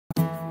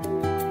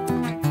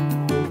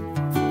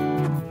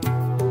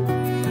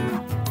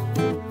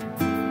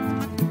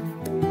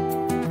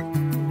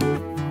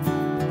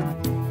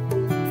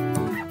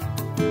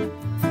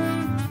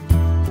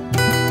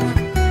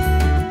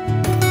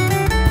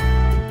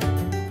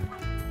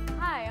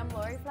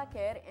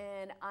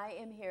and I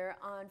am here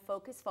on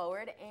Focus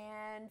Forward.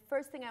 And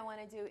first thing I want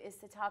to do is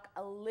to talk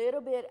a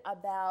little bit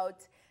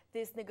about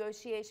this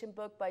negotiation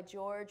book by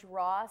George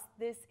Ross.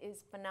 This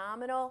is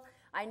phenomenal.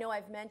 I know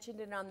I've mentioned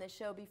it on the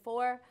show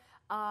before.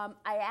 I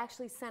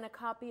actually sent a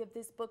copy of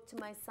this book to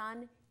my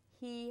son.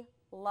 He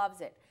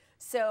loves it.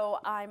 So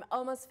I'm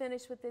almost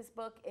finished with this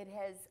book. It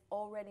has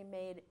already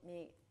made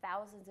me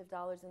thousands of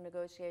dollars in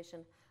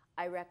negotiation.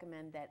 I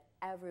recommend that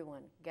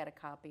everyone get a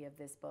copy of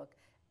this book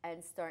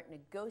and start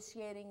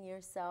negotiating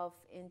yourself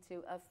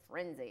into a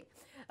frenzy.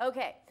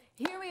 Okay,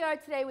 here we are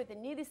today with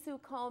Anita Sue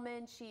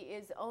Kolman. She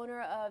is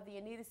owner of the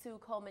Anita Sue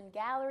Kolman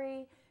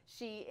Gallery.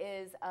 She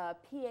is a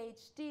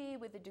PhD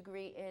with a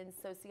degree in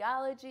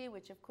sociology,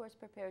 which of course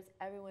prepares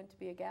everyone to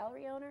be a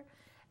gallery owner.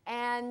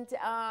 And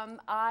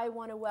I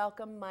want to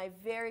welcome my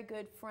very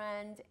good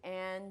friend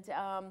and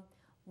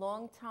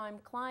longtime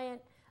client,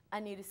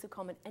 Anita Sue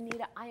Kolman.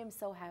 Anita, I am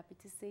so happy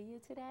to see you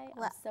today.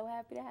 Well, I'm so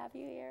happy to have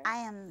you here. I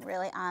am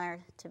really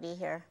honored to be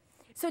here.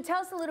 So tell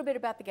us a little bit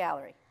about the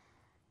gallery.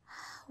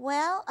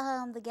 Well,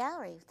 the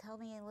gallery. Tell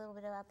me a little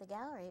bit about the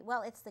gallery.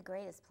 Well, it's the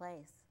greatest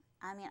place.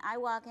 I mean, I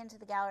walk into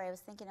the gallery. I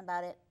was thinking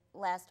about it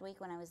last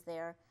week when I was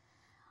there.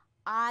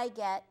 I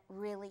get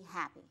really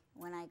happy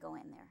when I go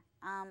in there.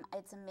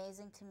 It's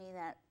amazing to me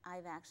that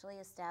I've actually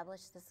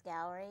established this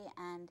gallery,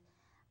 and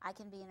I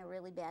can be in a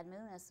really bad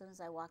mood. As soon as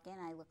I walk in,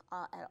 I look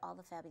at all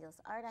the fabulous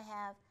art I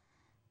have.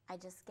 I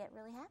just get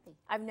really happy.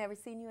 I've never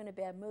seen you in a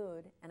bad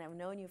mood, and I've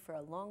known you for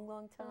a long,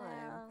 long time.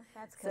 Well,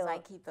 that's because I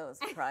keep those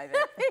private.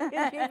 You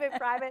keep it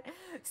private.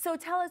 So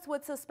tell us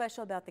what's so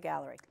special about the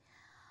gallery.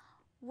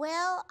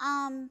 Well,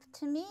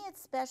 to me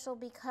it's special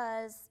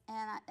because,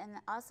 and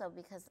also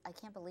because I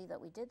can't believe that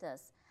we did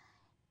this,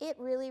 it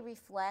really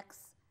reflects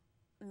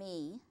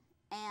me,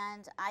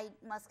 and I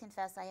must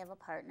confess I have a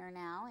partner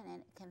now,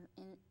 and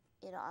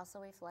it also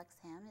reflects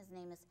him. His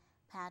name is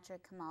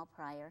Patrick Kamal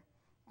Pryor,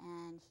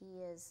 and he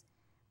is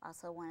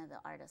also one of the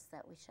artists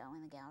that we show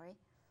in the gallery.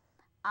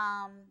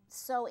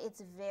 So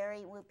it's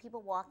very, when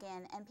people walk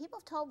in, and people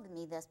have told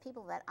me this,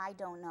 people that I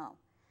don't know.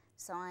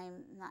 So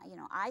I'm not, you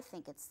know, I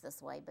think it's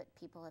this way, but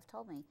people have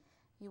told me.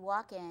 You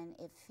walk in,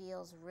 it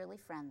feels really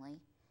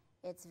friendly.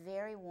 It's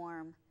very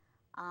warm,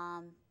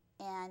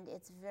 and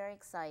it's very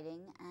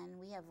exciting, and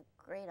we have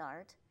great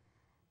art.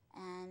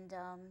 And,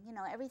 you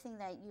know, everything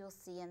that you'll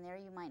see in there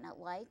you might not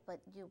like, but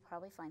you'll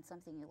probably find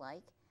something you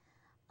like.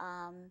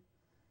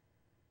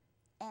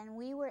 And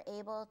we were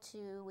able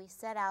to, we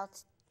set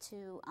out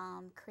to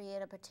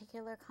create a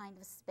particular kind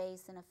of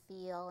space and a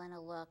feel and a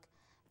look,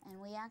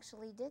 and we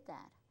actually did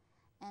that.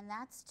 And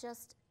that's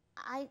just,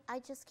 I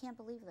just can't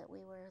believe that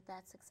we were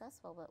that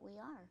successful, but we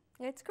are.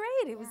 It's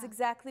great. It was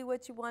exactly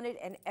what you wanted,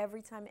 and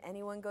every time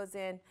anyone goes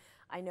in,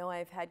 I know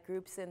I've had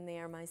groups in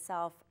there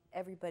myself,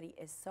 everybody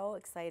is so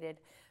excited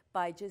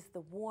by just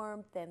the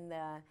warmth and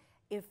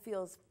it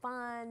feels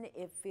fun,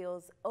 it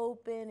feels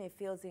open, it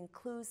feels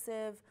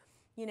inclusive.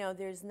 You know,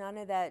 there's none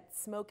of that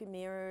smoke and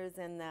mirrors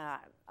and the,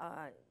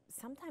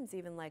 sometimes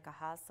even like a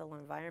hostile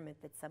environment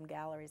that some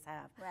galleries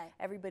have. Right.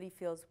 Everybody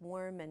feels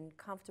warm and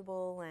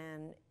comfortable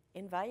and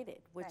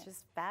invited, which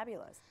is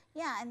fabulous.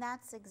 Yeah, and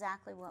that's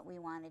exactly what we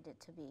wanted it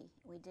to be.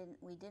 We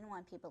didn't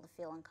want people to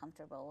feel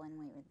uncomfortable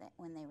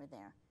when they were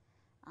there.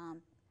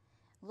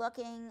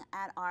 Looking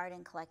at art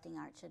and collecting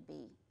art should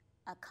be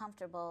a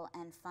comfortable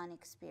and fun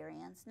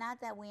experience. Not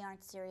that we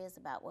aren't serious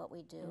about what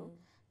we do,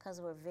 because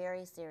we're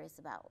very serious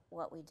about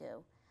what we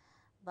do,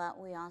 but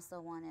we also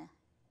want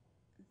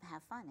to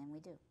have fun, and we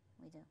do.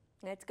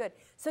 That's good.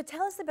 So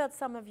tell us about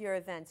some of your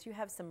events. You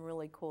have some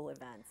really cool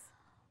events.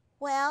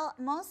 Well,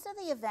 most of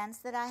the events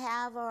that I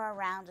have are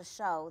around a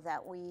show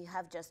that we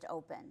have just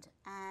opened,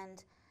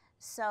 and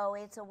so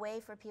it's a way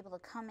for people to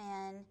come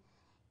in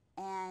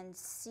and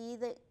see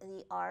the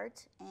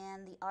art,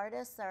 and the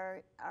artists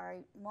are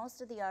most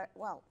of the art,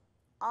 well,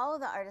 all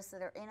of the artists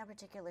that are in a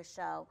particular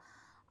show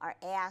are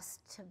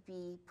asked to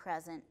be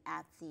present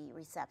at the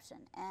reception,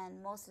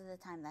 and most of the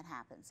time that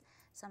happens.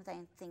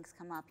 Sometimes things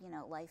come up, you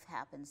know, life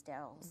happens,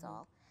 Daryl's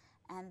all,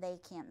 and they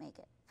can't make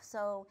it.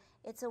 So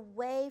it's a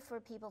way for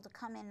people to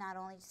come in not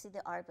only to see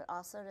the art, but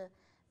also to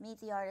meet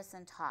the artists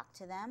and talk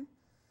to them,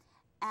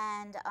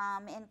 and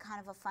in kind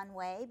of a fun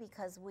way,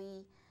 because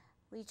we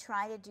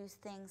try to do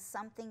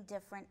something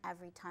different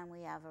every time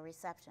we have a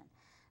reception.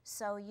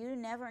 So you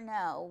never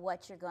know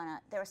what you're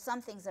gonna, there are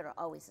some things that are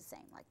always the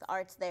same, like the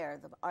art's there,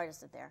 the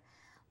artists are there.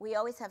 We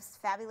always have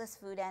fabulous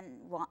food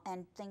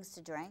and things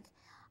to drink.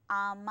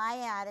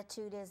 My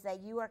attitude is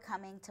that you are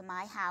coming to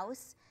my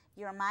house,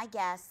 you're my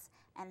guests,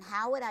 and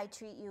how would I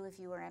treat you if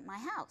you were at my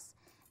house?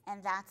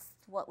 And that's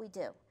what we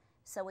do.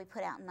 So we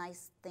put out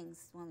nice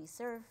things when we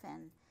serve,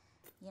 and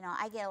you know,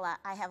 I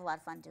have a lot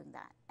of fun doing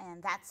that,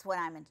 and that's what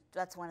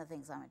that's one of the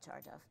things I'm in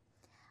charge of.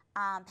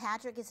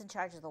 Patrick is in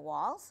charge of the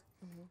walls,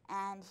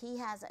 and he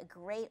has a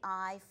great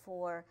eye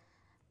for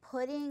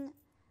putting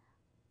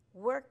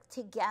work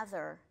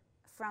together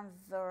from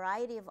a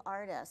variety of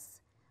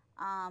artists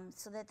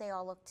so that it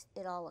all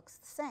looks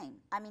the same.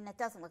 I mean, it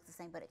doesn't look the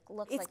same, but it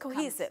looks like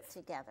cohesive. It comes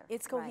together.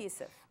 It's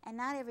cohesive. Right. And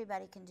not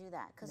everybody can do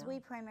that, because No. we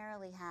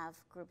primarily have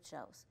group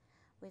shows.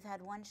 We've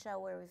had one show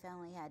where we've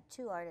only had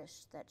 2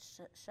 artists that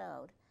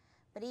showed,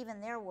 but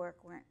even their work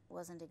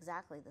wasn't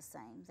exactly the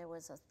same. There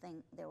was a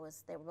thing. They were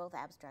both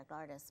abstract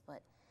artists,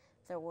 but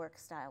their work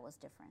style was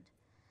different.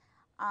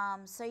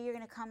 So you're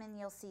going to come in,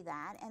 you'll see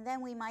that, and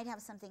then we might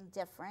have something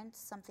different,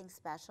 something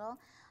special.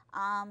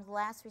 The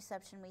last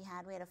reception we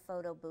had a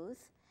photo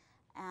booth,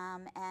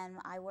 and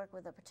I work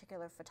with a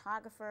particular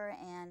photographer,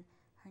 and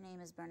her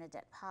name is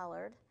Bernadette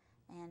Pollard,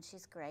 and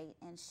she's great,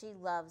 and she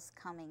loves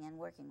coming and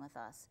working with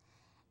us.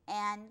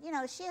 And, you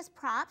know, she has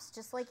props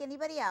just like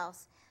anybody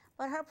else,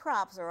 but her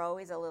props are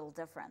always a little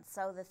different.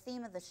 So the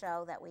theme of the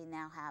show that we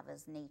now have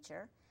is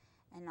nature,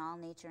 and all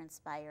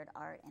nature-inspired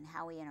art and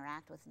how we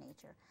interact with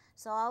nature.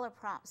 So all her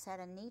props had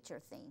a nature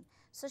theme.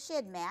 So she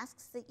had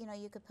masks that, you know,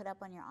 you could put up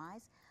on your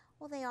eyes.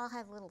 Well, they all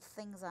had little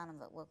things on them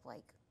that looked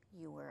like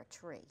you were a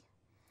tree.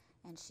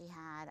 And she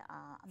had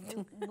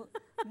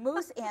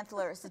moose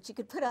antlers that you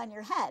could put on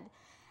your head,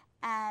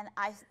 and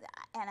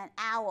an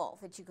owl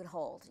that you could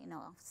hold, you know,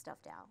 a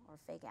stuffed owl or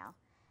a fake owl.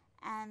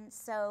 And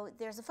so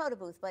there's a photo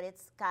booth, but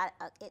it's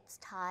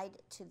tied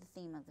to the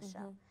theme of the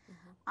show.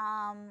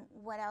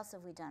 What else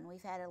have we done?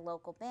 We've had a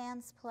local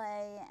bands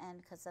play,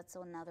 and because that's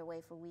another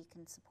way we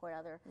can support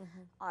other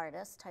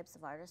artists, types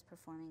of artists,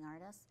 performing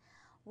artists.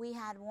 We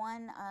had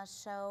one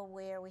show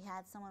where we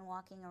had someone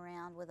walking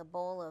around with a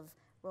bowl of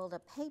rolled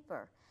up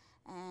paper,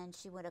 and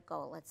she would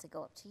go, let's say,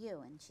 go up to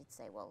you, and she'd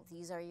say, well,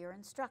 these are your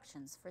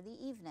instructions for the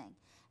evening.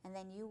 And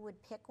then you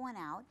would pick one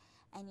out,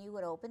 and you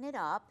would open it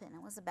up, and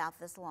it was about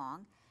this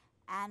long,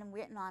 and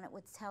written on it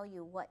would tell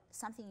you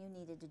something you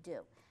needed to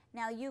do.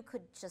 Now, you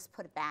could just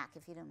put it back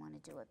if you didn't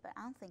want to do it, but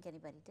I don't think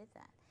anybody did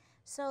that.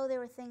 So there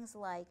were things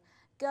like,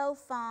 go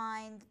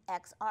find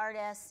X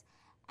artist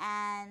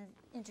and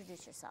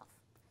introduce yourself.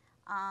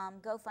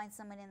 Go find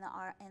someone in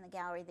the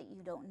gallery that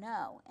you don't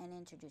know and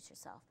introduce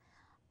yourself.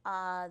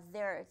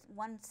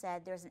 One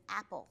said, there's an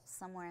apple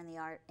somewhere in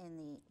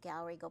the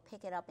gallery. Go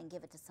pick it up and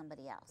give it to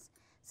somebody else.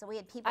 So we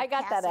had people. I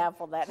got that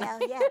apple that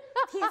night.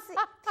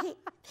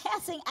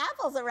 Passing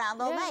apples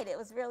around all night. It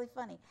was really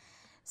funny.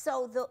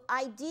 So the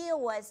idea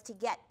was to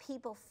get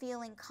people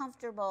feeling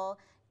comfortable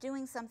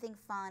doing something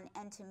fun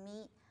and to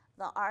meet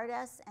the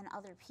artists and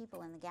other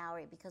people in the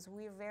gallery, because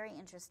we're very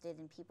interested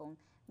in people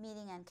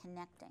meeting and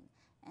connecting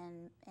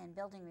and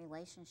building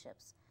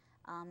relationships,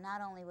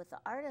 not only with the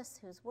artists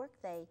whose work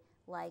they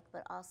like,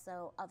 but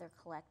also other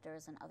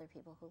collectors and other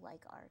people who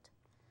like art.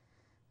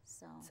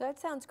 So that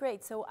sounds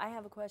great. So I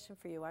have a question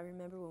for you. I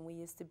remember when we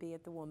used to be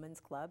at the Women's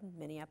Club,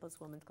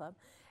 Minneapolis Women's Club,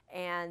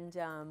 and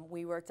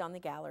we worked on the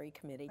gallery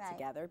committee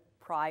together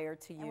prior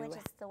to you. And which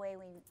is the way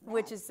we met.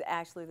 Which is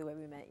actually the way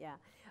we met, yeah.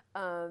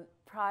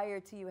 Prior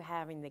to you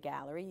having the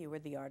gallery, you were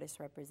the artist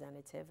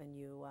representative, and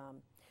you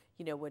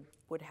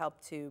would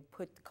help to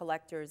put the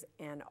collectors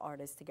and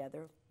artists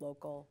together,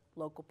 local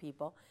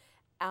people.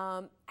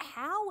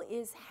 How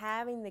is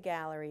having the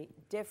gallery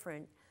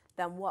different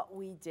than what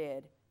we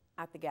did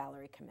at the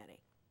gallery committee?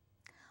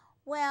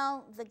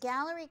 Well, the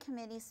gallery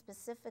committee,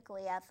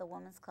 specifically at the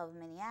Women's Club of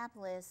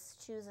Minneapolis,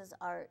 chooses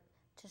art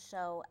to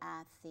show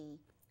at the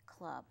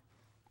club.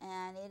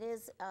 And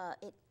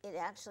it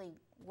actually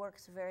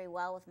works very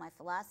well with my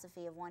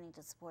philosophy of wanting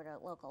to support our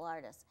local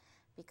artists,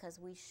 because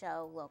we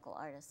show local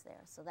artists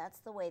there. So that's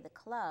the way the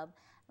club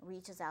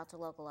reaches out to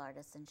local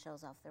artists and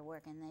shows off their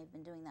work, and they've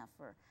been doing that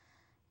for,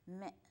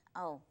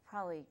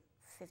 probably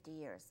 50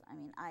 years. I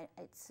mean,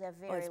 it's a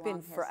very long history.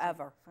 It's been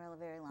forever. For a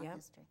very long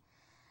history.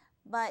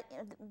 But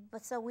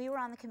so we were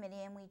on the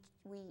committee, and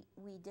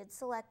we did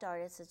select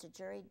artists. It's a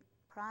jury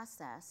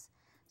process,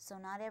 so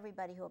not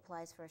everybody who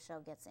applies for a show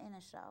gets in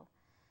a show.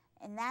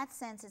 In that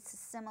sense, it's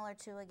similar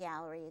to a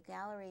gallery. A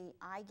gallery,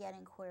 I get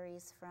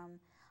inquiries from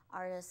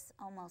artists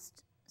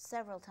almost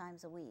several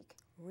times a week.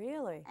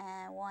 Really?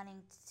 And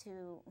wanting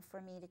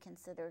for me to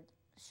consider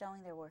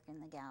showing their work in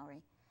the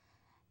gallery.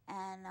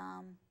 And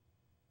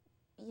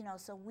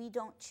so we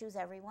don't choose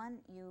everyone.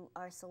 You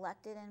are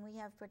selected, and we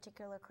have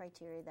particular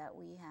criteria that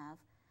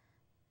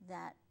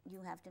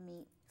you have to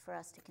meet for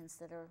us to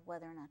consider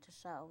whether or not to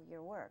show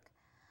your work.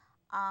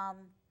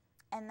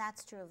 And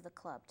that's true of the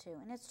club, too.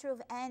 And it's true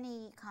of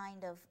any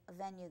kind of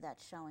venue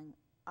that's showing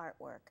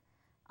artwork.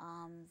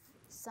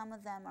 Some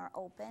of them are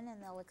open,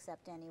 and they'll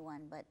accept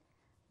anyone, but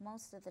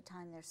most of the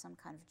time there's some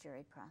kind of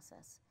jury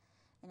process.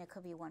 And it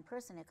could be one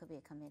person, it could be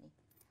a committee.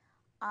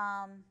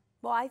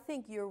 Well, I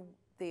think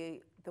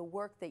the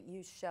work that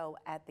you show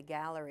at the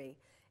gallery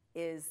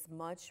is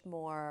much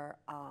more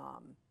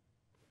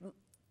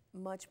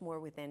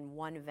within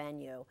one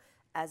venue,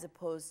 as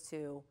opposed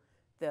to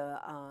the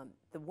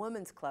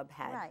Women's Club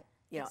had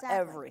exactly.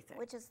 Everything.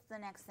 Which is the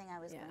next thing I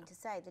was going to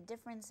say. The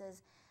difference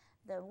is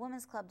the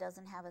Women's Club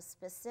doesn't have a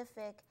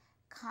specific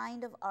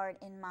kind of art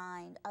in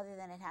mind, other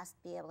than it has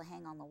to be able to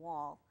hang on the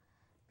wall,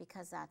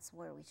 because that's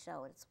where we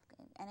show it.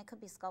 And it could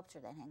be sculpture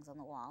that hangs on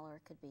the wall, or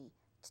it could be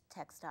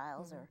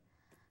textiles or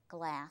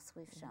glass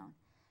we've shown.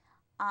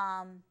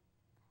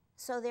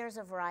 So there's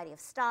a variety of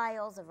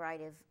styles, a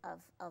variety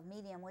of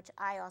medium, which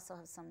I also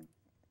have some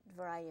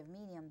variety of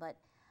medium, but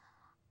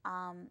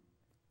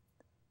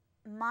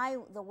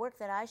the work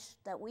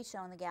that we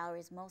show in the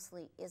galleries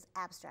mostly is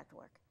abstract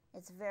work.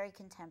 It's very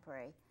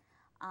contemporary,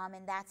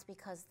 and that's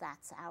because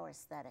that's our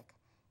aesthetic,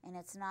 and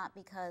it's not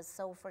because.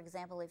 So, for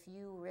example, if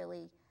you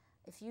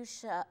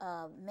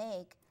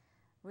make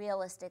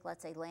realistic,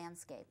 let's say,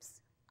 landscapes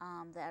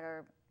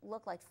that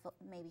look like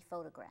maybe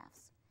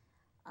photographs,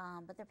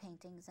 but they're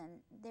paintings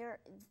and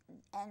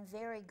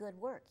very good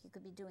work. You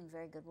could be doing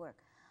very good work.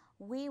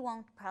 We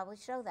won't probably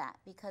show that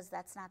because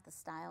that's not the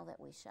style that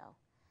we show.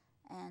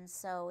 And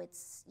so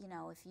it's,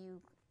 if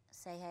you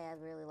say, hey,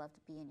 I'd really love to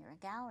be in your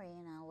gallery,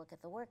 and I'll look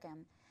at the work,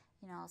 and,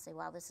 I'll say,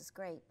 wow, this is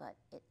great, but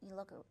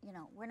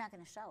we're not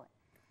going to show it.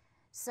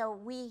 So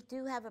we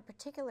do have a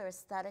particular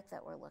aesthetic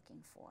that we're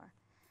looking for.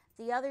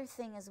 The other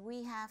thing is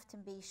we have to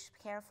be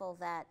careful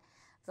that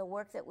the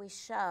work that we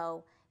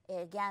show,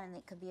 again, and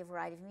it could be a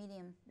variety of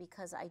medium,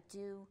 because I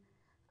do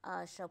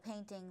show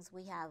paintings.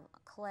 We have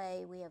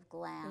clay, we have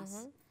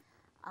glass,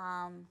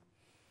 and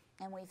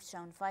we've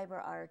shown fiber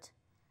art.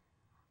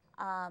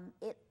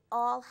 It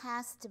all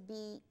has to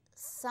be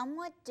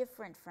somewhat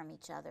different from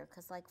each other,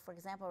 because, like, for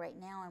example, right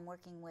now I'm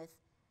working with,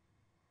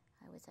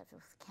 I always have to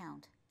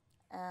count,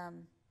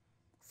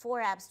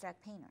 4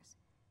 abstract painters,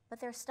 but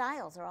their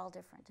styles are all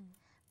different,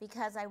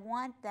 because I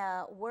want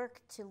the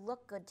work to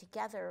look good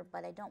together,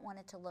 but I don't want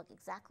it to look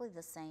exactly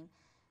the same,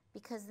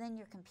 because then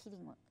you're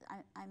competing with,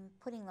 I'm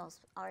putting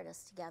those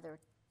artists together,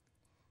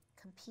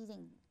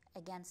 competing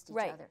against each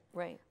other.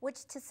 Right.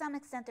 Which to some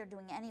extent they're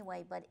doing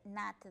anyway, but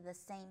not to the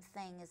same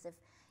thing as if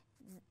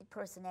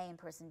person A and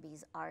person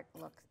B's art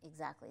look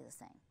exactly the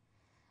same.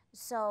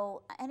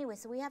 So anyway,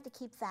 so we have to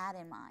keep that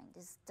in mind.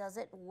 Does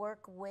it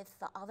work with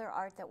the other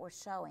art that we're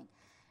showing?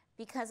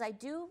 Because I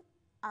do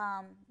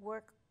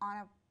work on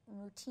a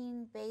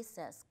routine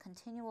basis,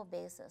 continual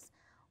basis,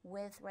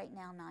 with right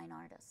now 9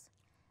 artists.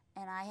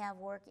 And I have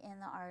work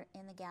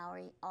in the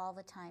gallery all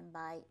the time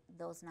by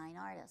those 9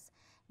 artists.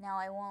 Now,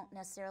 I won't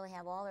necessarily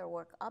have all their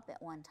work up at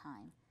one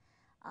time.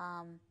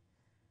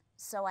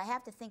 So I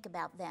have to think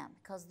about them,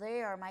 because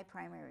they are my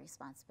primary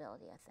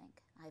responsibility, I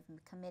think. I've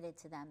committed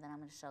to them that I'm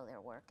going to show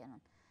their work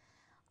and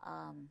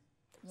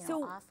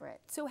offer it.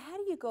 So how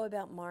do you go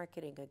about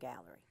marketing a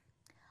gallery?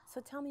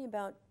 So tell me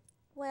about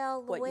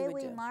the way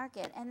we do.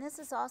 market, and this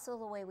is also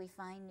the way we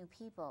find new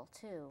people,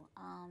 too.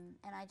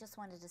 And I just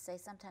wanted to say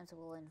sometimes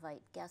we'll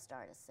invite guest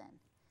artists in,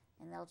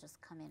 and they'll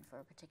just come in for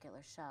a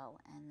particular show,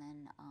 and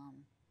then...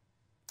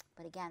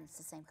 but again, it's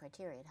the same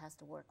criteria. It has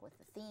to work with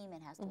the theme.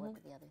 It has to work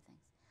with the other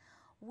things.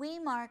 We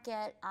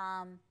market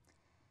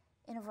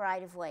in a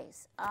variety of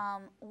ways.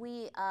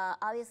 We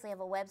obviously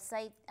have a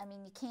website. I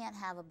mean, you can't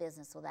have a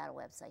business without a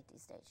website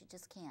these days. You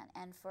just can't.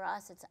 And for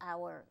us, it's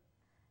our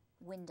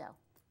window.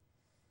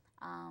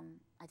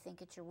 I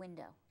think it's your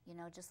window.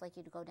 Just like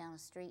you'd go down a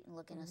street and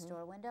look in a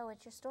store window,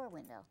 it's your store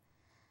window.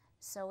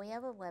 So we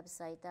have a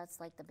website. That's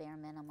like the bare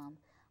minimum.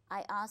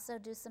 I also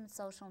do some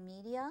social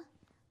media.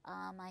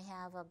 I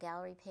have a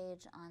gallery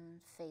page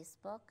on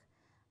Facebook.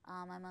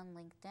 I'm on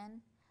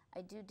LinkedIn.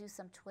 I do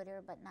some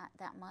Twitter, but not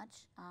that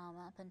much.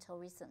 Up until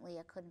recently,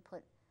 I couldn't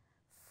put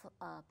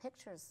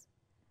pictures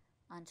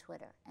on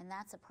Twitter. And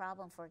that's a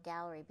problem for a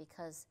gallery,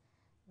 because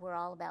we're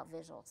all about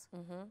visuals.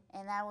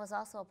 And that was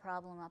also a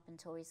problem up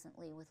until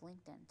recently with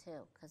LinkedIn,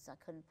 too, because I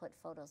couldn't put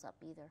photos up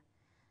either.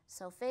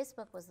 So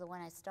Facebook was the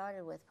one I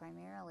started with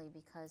primarily,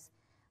 because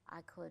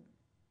I could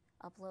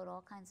upload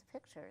all kinds of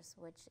pictures,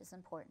 which is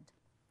important.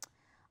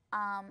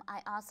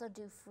 I also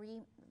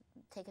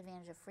take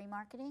advantage of free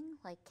marketing,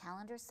 like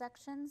calendar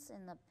sections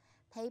in the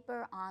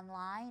paper,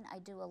 online. I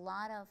do a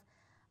lot of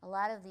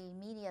the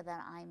media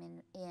that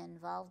I'm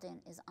involved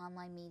in is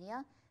online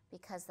media,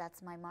 because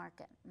that's my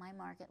market. My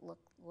market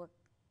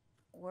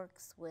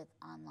works with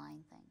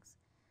online things.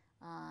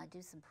 I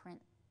do some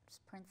print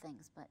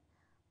things, but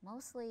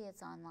mostly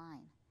it's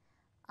online.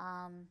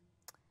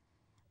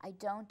 I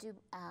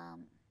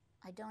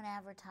don't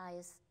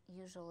advertise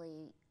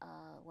usually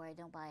where I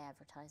don't buy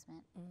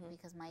advertisement,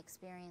 because my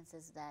experience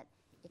is that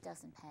it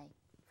doesn't pay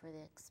for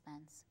the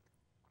expense.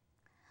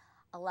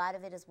 A lot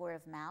of it is word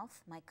of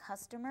mouth. My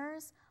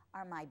customers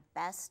are my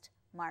best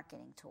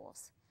marketing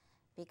tools,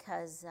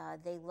 because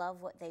they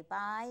love what they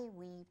buy.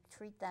 We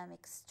treat them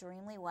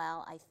extremely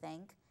well, I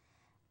think.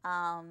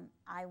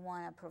 I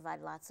want to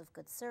provide lots of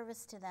good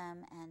service to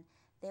them, and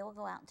they will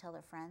go out and tell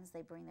their friends.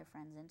 They bring their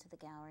friends into the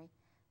gallery.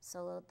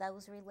 So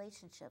those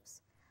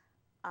relationships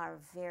are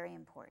very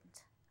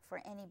important for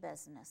any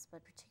business,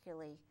 but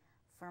particularly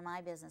for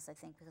my business, I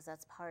think, because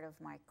that's part of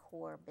my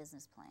core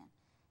business plan,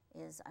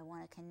 is I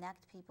want to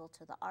connect people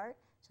to the art,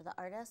 to the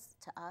artists,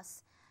 to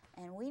us,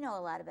 and we know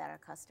a lot about our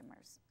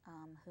customers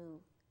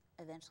who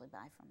eventually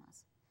buy from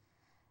us.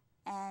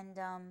 And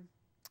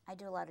I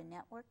do a lot of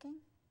networking,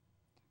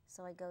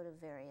 so I go to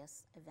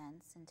various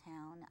events in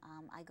town.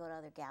 I go to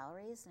other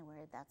galleries, and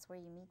that's where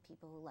you meet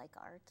people who like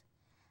art.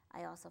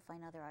 I also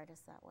find other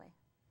artists that way.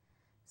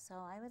 So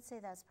I would say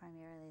that's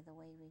primarily the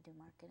way we do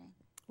marketing.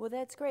 Well,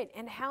 that's great.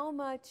 And how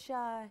much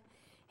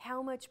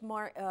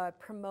more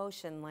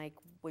promotion, like,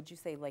 would you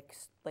say, like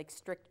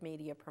strict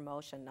media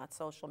promotion, not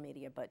social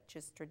media, but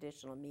just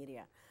traditional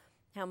media?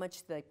 How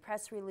much, like,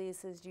 press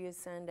releases do you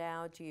send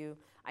out?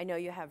 I know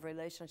you have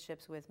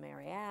relationships with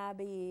Mary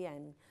Abbey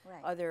and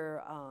Right.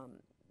 other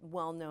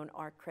well-known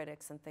art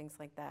critics and things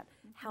like that.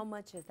 How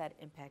much has that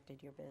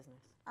impacted your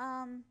business?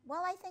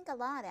 Well, I think a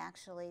lot,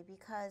 actually,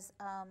 because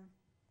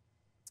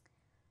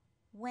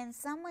when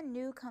someone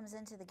new comes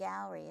into the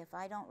gallery, if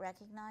I don't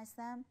recognize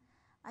them,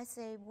 I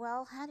say,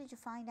 well, how did you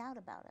find out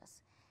about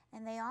us?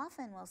 And they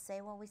often will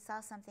say, well, we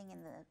saw something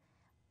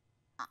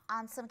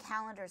on some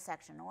calendar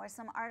section or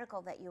some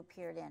article that you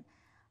appeared in.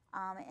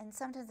 And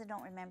sometimes I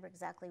don't remember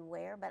exactly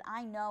where, but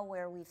I know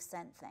where we've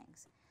sent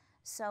things.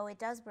 So it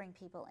does bring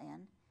people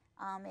in.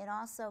 It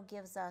also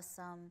gives us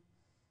some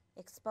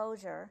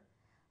exposure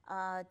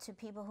to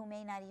people who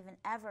may not even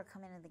ever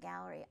come into the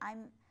gallery.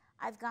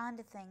 I've gone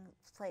to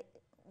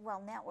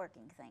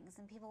networking things,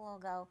 and people will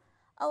go,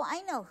 oh,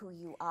 I know who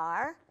you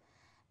are.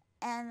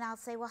 And I'll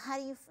say, well, how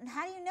do you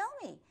know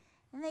me?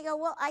 And they go,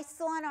 well, I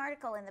saw an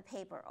article in the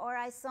paper, or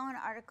I saw an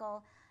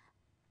article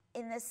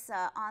in this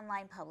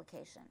online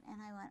publication.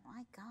 And I went,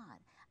 my God.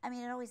 I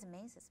mean, it always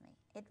amazes me.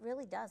 It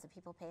really does, if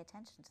people pay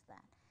attention to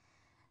that.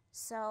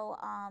 So,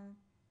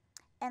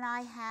 and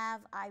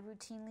I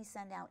routinely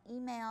send out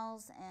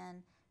emails,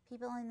 and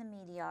people in the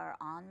media are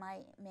on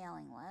my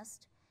mailing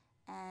list.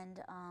 And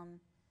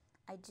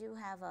I do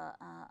have a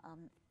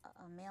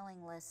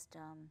mailing list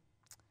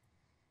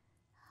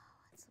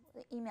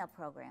email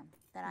program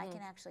that I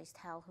can actually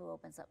tell who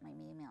opens up my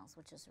emails,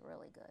 which is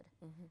really good.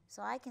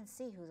 So I can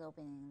see who's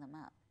opening them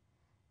up.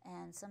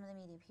 And some of the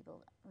media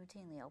people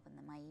routinely open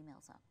my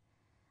emails up.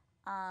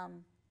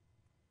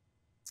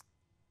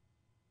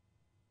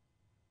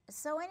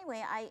 So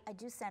anyway, I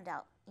do send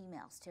out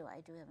emails too. I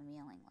do have a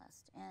mailing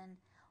list. And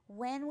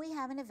when we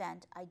have an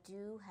event, I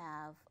do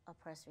have a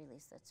press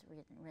release that's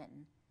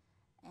written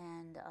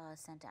and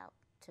sent out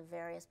to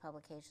various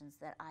publications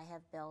that I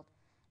have built.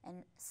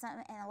 And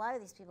a lot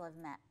of these people I've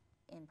met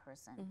in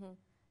person.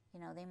 You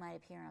know, they might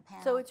appear on a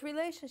panel. So it's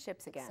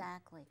relationships again.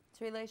 Exactly.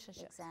 It's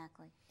relationships.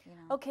 Exactly. You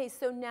know. Okay,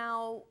 so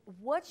now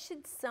what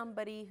should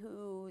somebody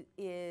who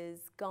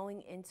is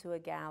going into a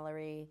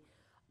gallery,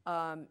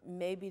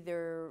 maybe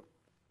they're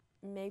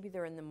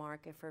in the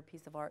market for a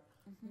piece of art,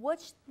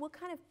 what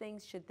kind of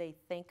things should they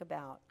think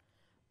about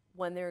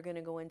when they're going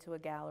to go into a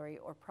gallery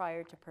or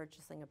prior to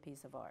purchasing a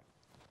piece of art?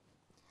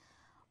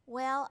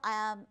 Well,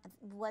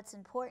 what's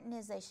important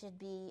is they should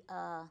be,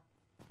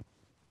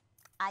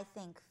 I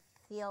think,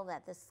 feel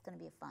that this is going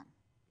to be fun,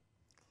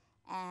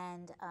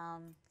 and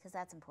because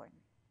that's important.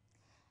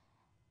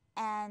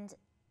 And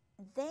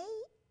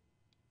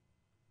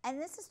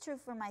this is true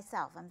for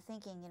myself. I'm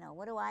thinking, you know,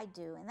 what do I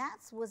do? And that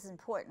was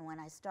important when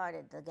I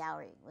started the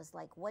gallery, was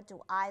like, what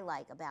do I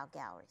like about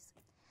galleries?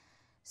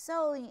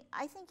 So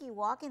I think you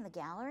walk in the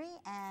gallery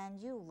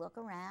and you look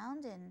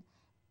around, and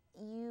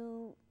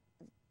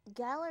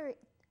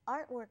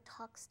artwork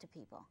talks to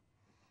people.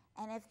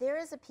 And if there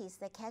is a piece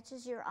that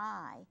catches your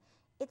eye,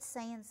 it's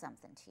saying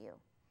something to you.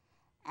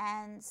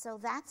 And so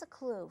that's a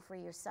clue for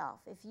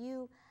yourself.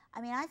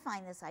 I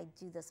find this, I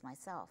do this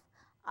myself.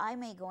 I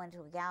may go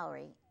into a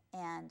gallery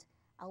and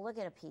I'll look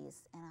at a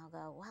piece and I'll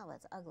go, wow,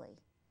 that's ugly.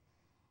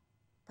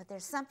 But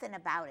there's something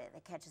about it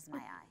that catches my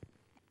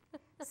eye.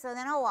 So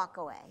then I'll walk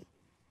away.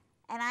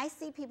 And I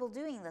see people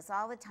doing this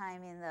all the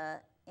time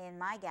in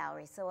my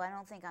gallery, so I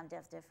don't think I'm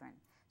different.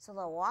 So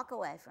they'll walk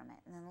away from it,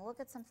 and then they'll look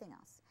at something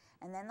else,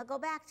 and then they'll go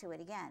back to it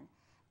again.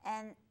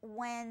 And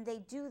when they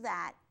do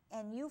that,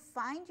 and you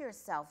find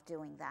yourself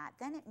doing that,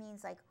 then it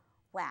means like,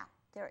 wow,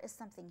 there is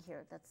something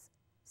here that's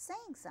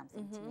saying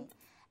something to me.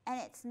 And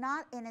it's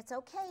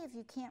okay if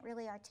you can't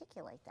really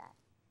articulate that,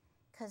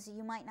 because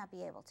you might not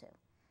be able to.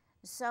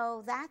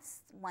 So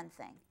that's one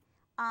thing.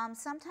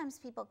 Sometimes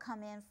people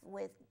come in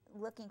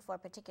looking for a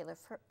particular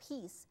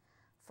piece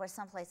for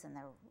someplace in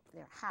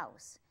their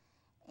house,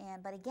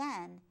 but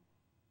again,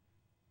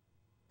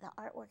 the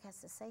artwork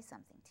has to say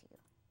something to you,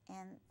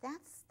 and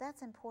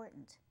that's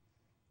important.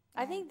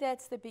 I think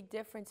that's the big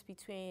difference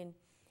between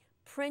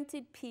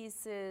printed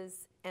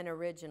pieces and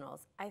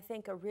originals. I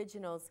think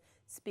originals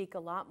speak a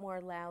lot more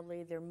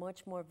loudly. They're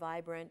much more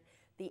vibrant.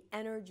 The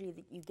energy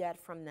that you get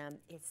from them,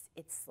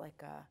 it's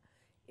like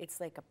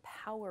a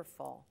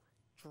powerful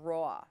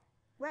draw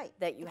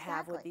that you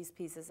have with these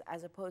pieces,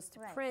 as opposed to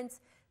prints.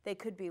 They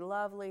could be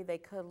lovely, they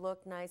could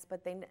look nice,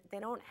 but they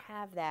don't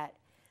have that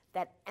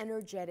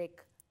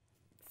energetic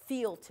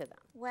feel to them.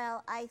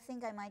 Well, I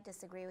think I might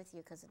disagree with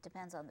you, because it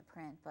depends on the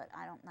print, but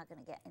I'm not going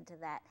to get into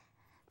that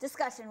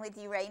discussion with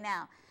you right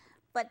now.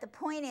 But the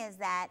point is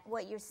that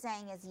what you're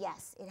saying is,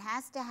 yes, it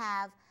has to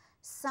have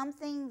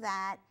something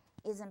that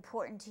is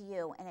important to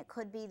you, and it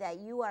could be that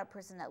you are a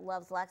person that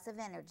loves lots of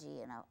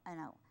energy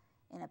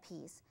in a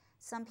piece.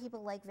 Some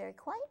people like very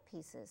quiet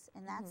pieces,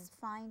 and that's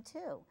fine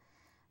too.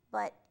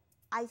 But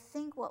I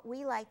think what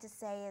we like to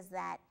say is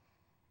that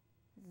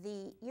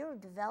you're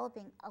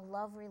developing a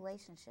love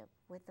relationship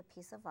with the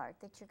piece of art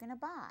that you're going to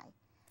buy.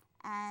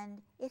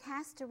 and it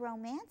has to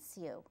romance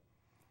you.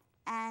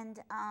 And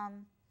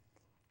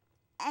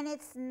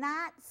it's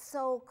not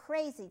so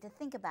crazy to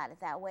think about it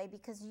that way,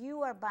 because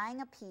you are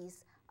buying a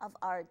piece of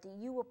art that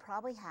you will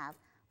probably have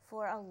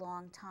for a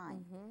long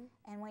time.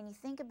 And when you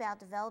think about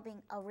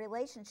developing a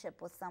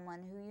relationship with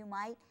someone who you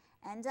might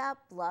end up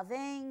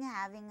loving,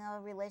 having a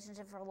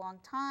relationship for a long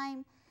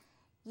time,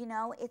 you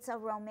know, it's a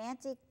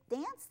romantic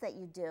dance that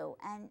you do,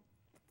 and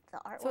the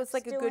artwork. So it's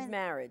like a good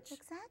marriage.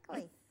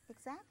 Exactly,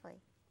 exactly,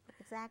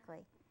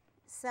 exactly.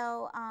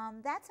 So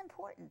that's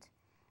important.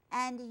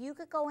 And you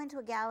could go into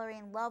a gallery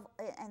and love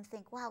and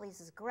think, wow,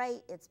 this is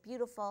great, it's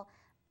beautiful,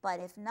 but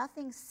if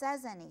nothing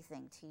says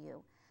anything to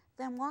you,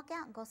 then walk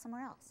out and go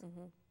somewhere else,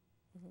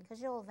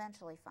 because you'll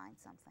eventually find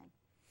something.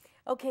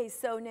 Okay,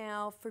 so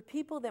now for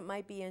people that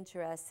might be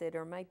interested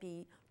or might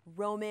be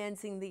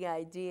romancing the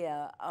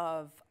idea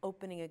of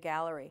opening a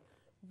gallery,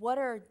 what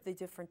are the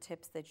different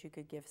tips that you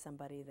could give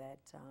somebody that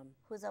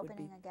Who's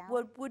opening a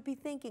gallery? would be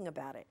thinking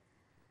about it?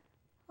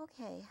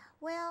 Okay,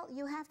 well,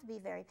 you have to be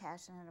very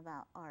passionate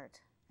about art.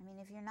 I mean,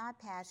 if you're not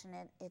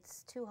passionate,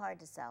 it's too hard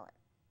to sell it.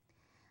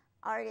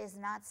 Art is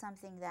not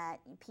something that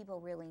people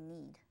really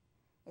need.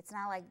 It's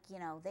not like, you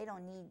know, they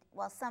don't need,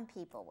 well, some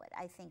people would.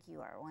 I think you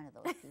are one of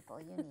those people.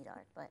 You need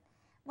art, but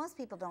most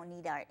people don't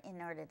need art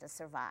in order to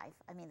survive.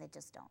 I mean, they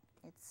just don't.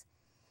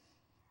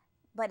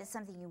 But it's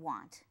something you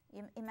want,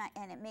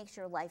 and it makes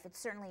your life, it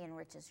certainly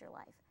enriches your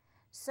life.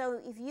 So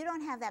if you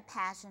don't have that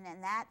passion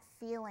and that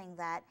feeling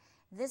that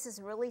this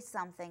is really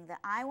something that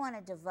I want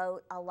to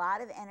devote a lot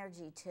of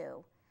energy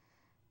to,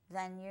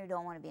 then you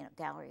don't want to be a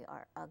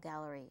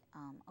gallery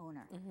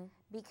owner.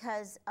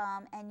 Because,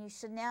 and you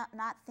should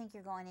not think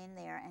you're going in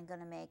there and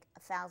going to make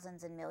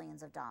thousands and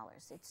millions of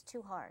dollars. It's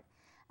too hard.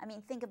 I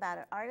mean, think about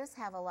it. Artists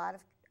have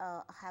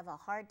have a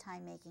hard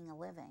time making a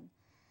living.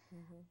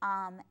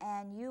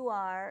 And you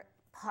are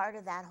part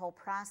of that whole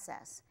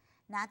process.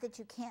 Not that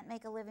you can't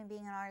make a living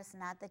being an artist,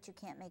 not that you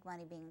can't make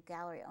money being a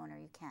gallery owner,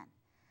 you can.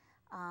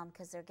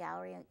 Because there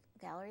are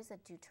galleries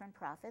that do turn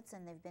profits,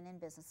 and they've been in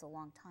business a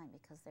long time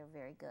because they're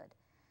very good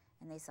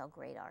and they sell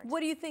great art.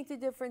 What do you think the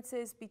difference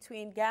is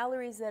between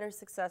galleries that are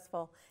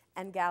successful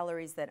and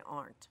galleries that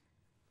aren't?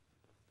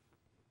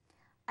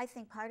 I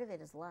think part of it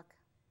is luck.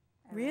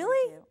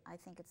 Really? I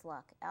think it's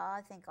luck.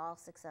 I think all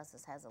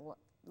successes has a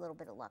little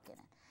bit of luck in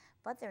it.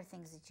 But there are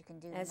things that you can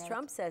do to As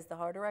Trump says, the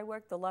harder I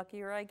work, the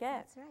luckier I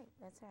get. That's right,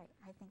 that's right.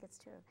 I think it's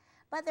true.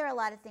 But there are a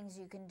lot of things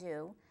you can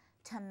do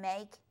to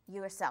make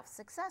yourself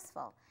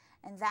successful.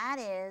 And that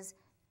is,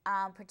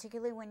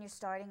 particularly when you're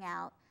starting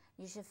out,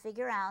 you should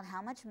figure out how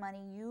much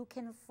money you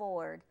can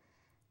afford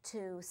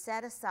to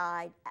set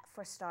aside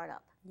for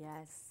startup.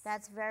 Yes.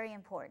 That's very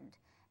important.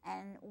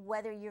 And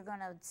whether you're going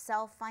to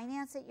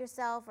self-finance it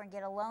yourself or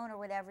get a loan or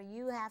whatever,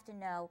 you have to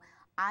know,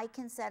 I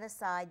can set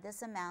aside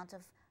this amount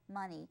of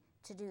money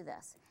to do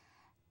this.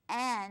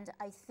 And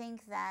I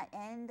think that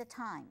in the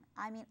time,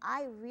 I mean,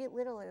 I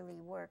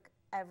literally work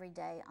every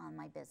day on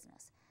my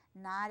business.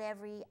 Not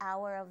every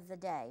hour of the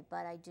day,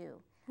 but I do.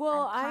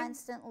 Well, I'm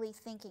constantly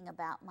thinking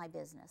about my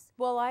business.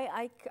 Well,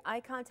 I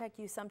contact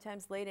you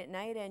sometimes late at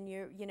night, and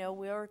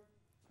we're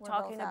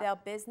talking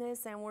about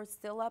business, and we're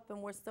still up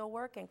and we're still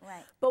working.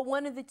 Right. But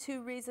one of the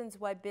two reasons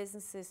why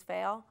businesses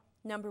fail,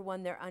 number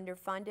one, they're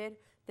underfunded.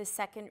 The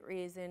second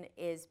reason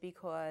is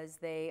because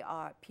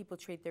people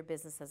treat their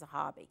business as a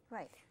hobby.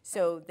 Right.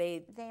 So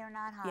they are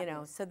not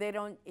hobbies. So they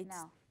don't.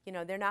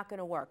 They're not going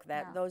to work.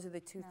 Those are the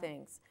two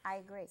things. I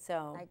agree.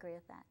 So I agree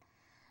with that.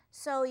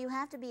 So you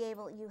have to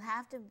you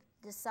have to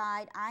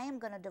decide, I am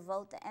going to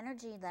devote the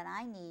energy that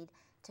I need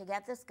to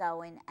get this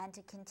going and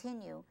to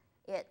continue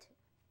it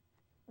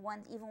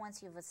even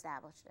once you've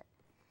established it.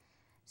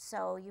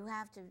 So you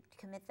have to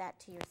commit that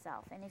to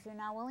yourself. And if you're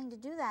not willing to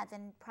do that,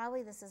 then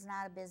probably this is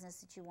not a business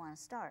that you want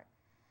to start.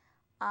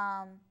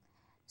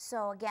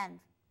 So again,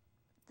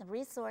 the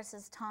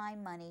resources,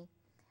 time, money.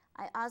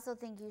 I also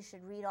think you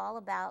should read all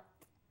about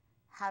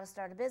how to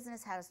start a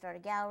business, how to start a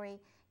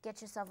gallery,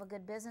 get yourself a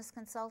good business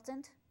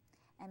consultant,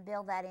 and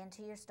build that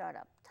into your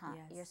startup time.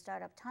 Yes. Your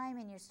startup time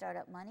and your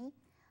startup money.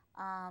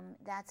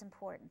 That's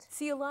important.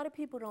 See, a lot of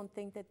people don't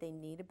think that they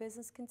need a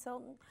business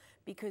consultant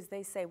because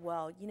they say,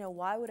 well,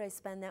 why would I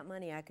spend that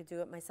money? I could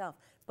do it myself.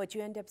 But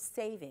you end up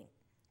saving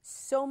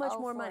so much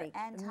more money.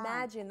 And time.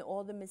 Imagine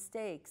all the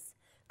mistakes.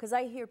 Because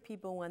I hear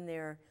people when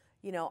they're,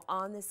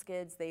 on the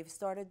skids, they've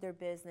started their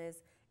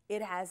business,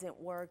 it hasn't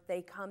worked,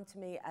 they come to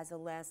me as a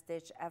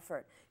last-ditch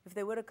effort. If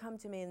they would have come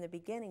to me in the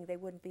beginning, they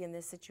wouldn't be in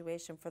this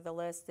situation for the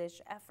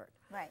last-ditch effort.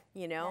 Right.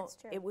 That's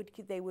true.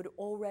 They would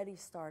already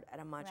start at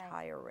a much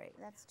higher rate.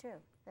 That's true.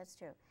 That's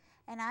true.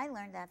 And I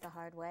learned that the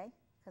hard way,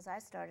 because I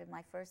started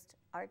my first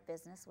art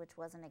business, which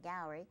wasn't a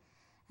gallery,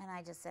 and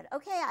I just said,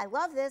 okay, I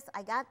love this.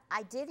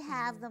 I did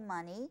have the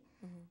money,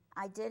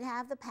 I did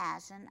have the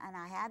passion, and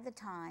I had the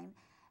time,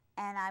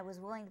 and I was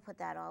willing to put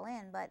that all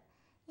in, but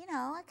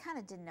I kind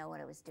of didn't know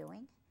what I was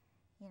doing.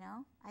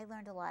 I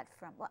learned a lot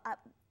from,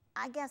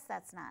 I guess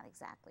that's not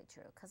exactly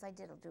true, because I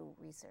did do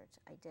research.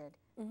 I did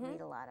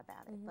read a lot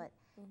about it. But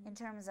in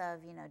terms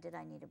of, you know, did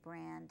I need a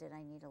brand? Did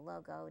I need a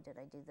logo? Did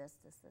I do this?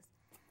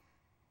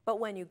 But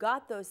when you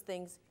got those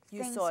things,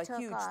 you saw a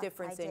huge off.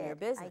 difference in your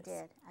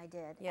business. I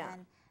did. Yeah.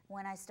 And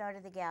when I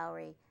started the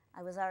gallery,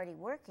 I was already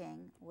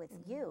working with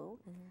you,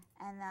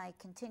 and I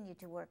continued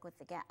to work with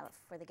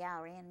for the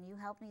gallery, and you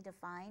helped me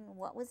define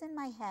what was in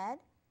my head,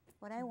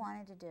 what I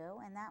wanted to do,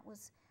 and that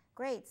was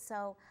great.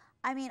 So,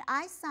 I mean,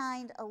 I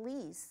signed a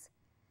lease.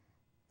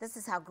 This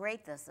is how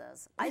great this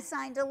is. I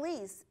signed a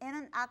lease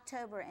in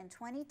October in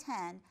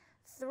 2010.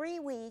 3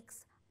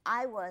 weeks,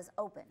 I was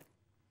open.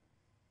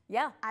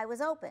 Yeah. I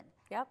was open.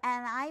 Yep.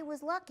 And I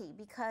was lucky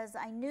because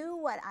I knew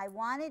what I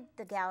wanted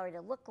the gallery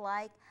to look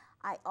like.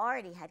 I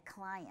already had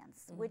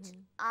clients, which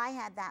I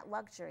had that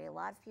luxury. A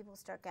lot of people who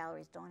start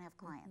galleries don't have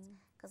clients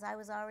because I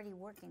was already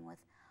working with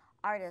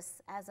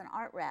artists as an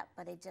art rep,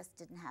 but I just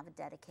didn't have a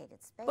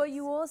dedicated space. But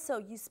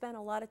you spent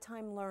a lot of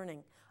time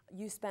learning.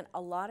 You spent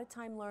a lot of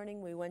time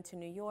learning. We went to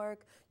New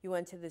York. You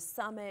went to the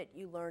summit.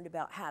 You learned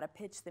about how to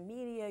pitch the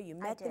media. You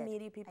met the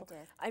media people. I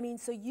did. I mean,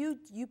 so you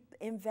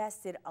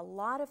invested a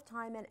lot of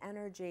time and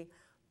energy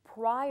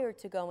prior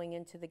to going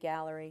into the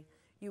gallery.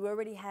 You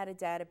already had a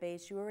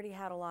database. You already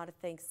had a lot of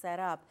things set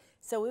up.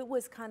 So it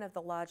was kind of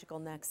the logical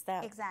next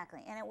step.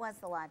 Exactly, and it was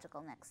the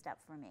logical next step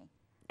for me.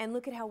 And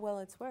look at how well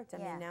it's worked. I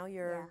mean, now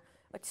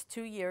it's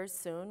 2 years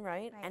soon,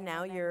 right? And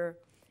now November. you're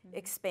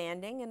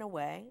expanding in a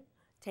way,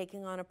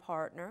 taking on a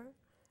partner,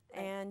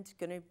 and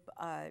going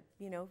to,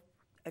 you know,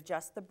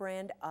 adjust the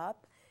brand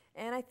up.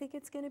 And I think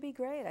it's going to be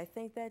great. I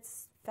think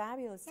that's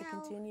fabulous to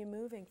continue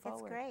moving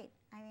forward. It's great.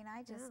 I mean,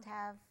 I just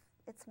have,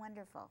 it's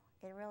wonderful.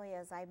 It really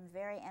is. I'm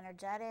very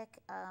energetic.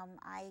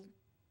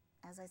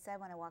 As I said,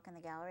 when I walk in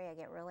the gallery, I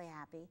get really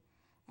happy.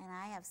 And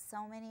I have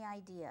so many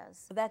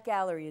ideas. That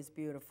gallery is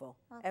beautiful.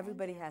 Well,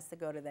 Everybody has to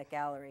go to that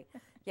gallery.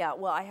 Yeah,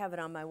 well, I have it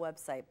on my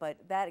website, but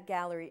that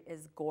gallery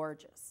is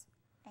gorgeous.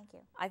 Thank you.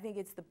 I think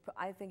it's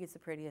the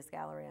prettiest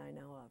gallery I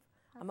know of.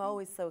 I'm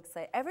always so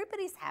excited.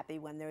 Everybody's happy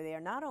when they're there,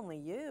 not only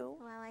you.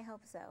 Well, I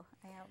hope so.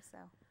 I hope so.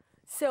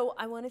 So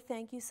I want to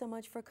thank you so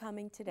much for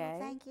coming today.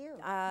 Well, thank you.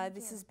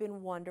 This has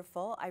been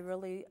wonderful.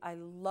 I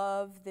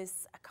love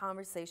this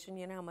conversation.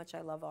 You know how much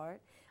I love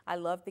art. I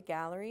love the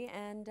gallery,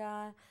 and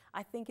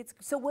I think it's,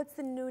 so what's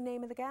the new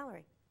name of the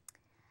gallery?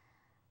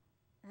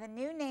 The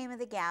new name of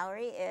the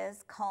gallery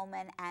is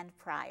Kolman and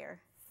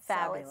Pryor.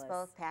 Fabulous. So it's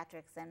both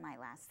Patrick's and my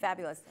last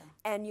Fabulous. name.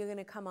 So. And you're going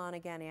to come on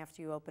again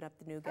after you open up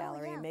the new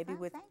gallery, yeah. and maybe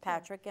with thank you.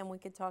 Patrick, and we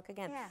can talk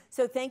again. Yeah.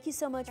 So thank you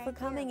so much for Thank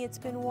coming. you. It's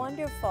been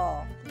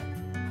wonderful.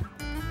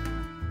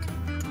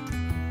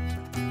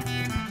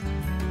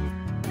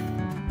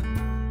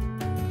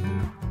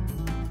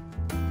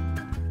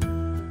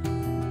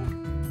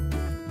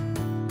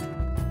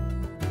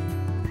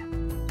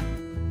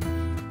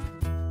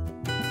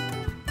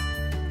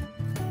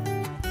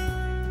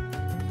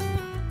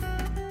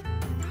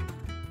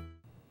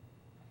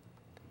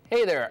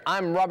 Hey there,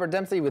 I'm Robert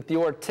Dempsey with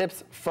your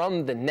tips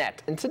from the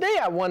net. And today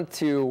I want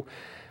to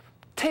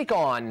take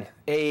on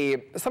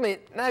something,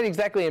 not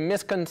exactly a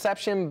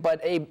misconception,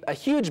 but a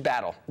huge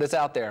battle that's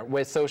out there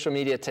with social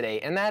media today,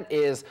 and that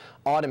is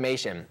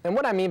automation. And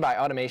what I mean by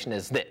automation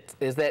is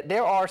that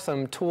there are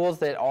some tools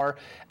that are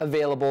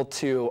available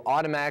to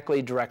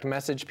automatically direct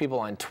message people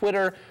on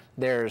Twitter.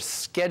 There's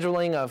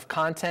scheduling of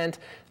content.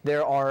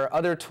 There are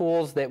other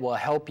tools that will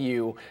help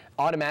you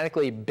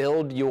automatically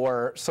build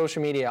your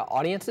social media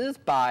audiences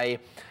by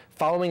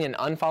following and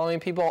unfollowing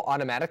people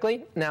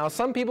automatically. Now,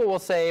 some people will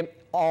say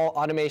all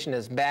automation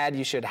is bad.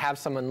 You should have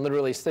someone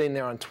literally sitting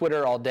there on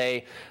Twitter all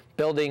day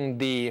building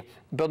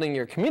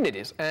your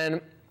communities.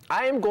 And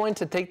I am going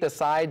to take the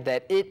side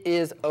that it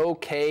is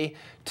okay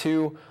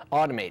to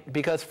automate,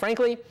 because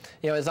frankly,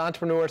 you know, as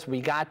entrepreneurs, we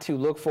got to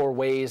look for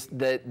ways,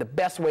 the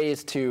best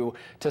ways to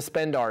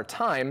spend our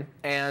time.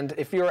 And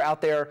if you're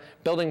out there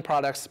building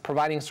products,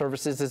 providing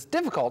services, it's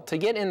difficult to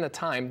get in the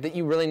time that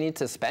you really need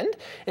to spend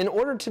in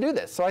order to do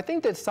this. So I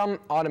think that some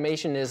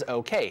automation is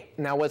okay.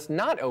 Now, what's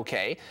not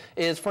okay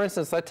is, for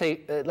instance, let's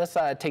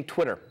take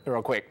Twitter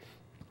real quick.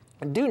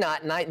 Do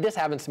not, and this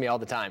happens to me all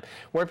the time,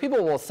 where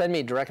people will send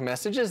me direct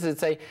messages that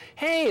say,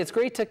 hey, it's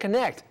great to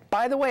connect.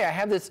 By the way, I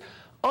have this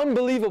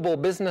unbelievable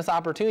business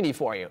opportunity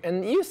for you.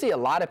 And you see a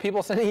lot of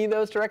people sending you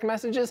those direct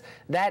messages.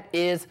 That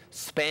is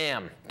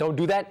spam. Don't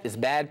do that. It's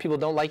bad. People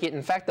don't like it.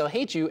 In fact, they'll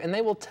hate you, and they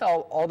will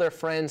tell all their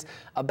friends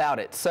about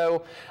it.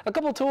 So a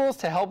couple tools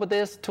to help with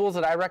this, tools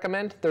that I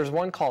recommend. There's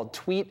one called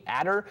Tweet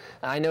Adder.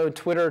 I know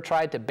Twitter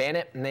tried to ban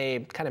it, and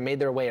they kind of made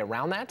their way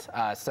around that.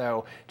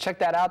 So check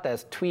that out.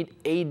 That's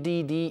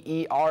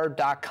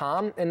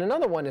tweetadder.com. And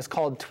another one is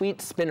called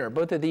Tweet Spinner.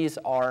 Both of these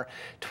are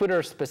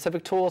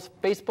Twitter-specific tools.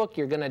 Facebook,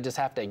 you're going to just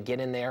have to get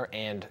in there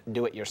and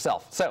do it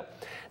yourself. So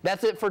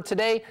that's it for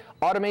today.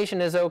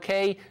 Automation is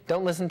okay.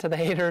 Don't listen to the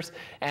haters.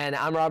 And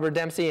I'm Robert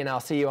Dempsey, and I'll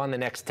see you on the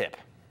next tip.